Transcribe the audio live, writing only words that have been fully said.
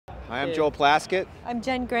Hi, I'm Joel Plaskett. I'm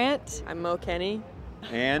Jenn Grant. I'm Kenney.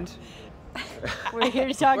 And we're here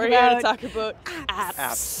to talk about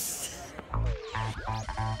apps.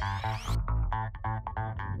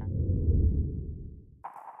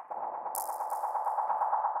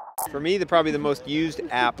 For me, probably the most used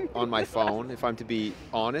app on my phone, if I'm to be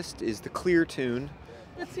honest, is the Clear Tune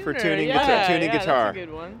for tuning guitar. That's a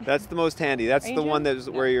good one. That's the most handy. That's the one that's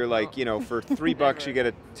where you're like, you know, for $3 you get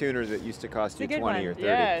a tuner that used to cost you 20 or 30.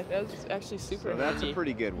 Yeah, that was actually super handy. That's a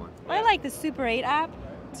pretty good one. I like the Super 8 app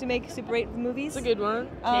to make Super 8 movies. It's a good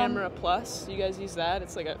one. Camera Plus, you guys use that?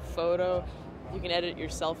 It's like a photo. You can edit your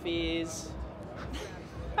selfies.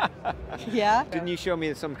 Yeah. Didn't you show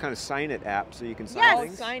me some kind of Sign It app so you can sign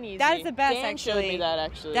things? Sign Easy. That is the best, Dan actually. showed me that,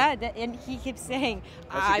 actually. And he keeps saying,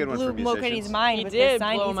 I blew Kenny's mind with the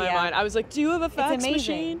Sign blow Easy my app. mind. I was like, do you have a fax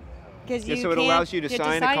machine? Because so it allows you to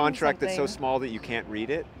sign a contract that's so small that you can't read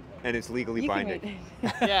it, and it's legally binding.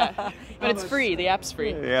 Yeah, but it's free. The app's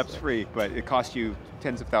free. The app's free, but it costs you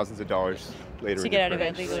tens of thousands of dollars later. To get out of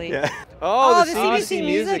it legally. Yeah. Oh, the CBC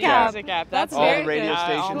Music app. That's all very the radio good.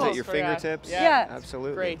 stations at your fingertips. Yeah.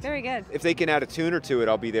 Absolutely. Great. Very good. If they can add a tuner to it,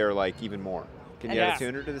 I'll be there like even more. Can you add a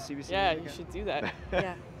tuner to the CBC? Yeah, you should do that.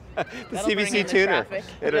 Yeah. The That'll CBC tuner.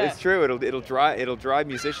 It's true. It'll drive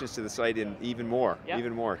musicians to the site in even more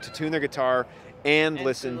to tune their guitar and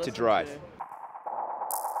listen to drive.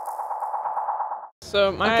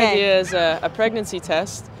 So my idea is a pregnancy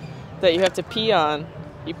test that you have to pee on.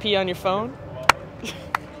 You pee on your phone.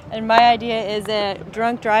 And my idea is a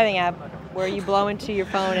drunk driving app where you blow into your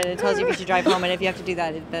phone and it tells you if you should drive home, and if you have to do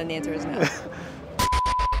that, then the answer is no.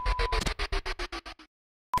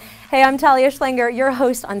 Hey, I'm Talia Schlanger, your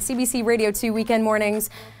host on CBC Radio 2 Weekend Mornings.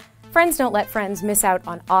 Friends don't let friends miss out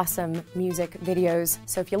on awesome music videos.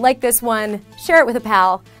 So if you like this one, share it with a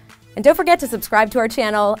pal. And don't forget to subscribe to our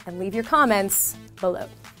channel and leave your comments below.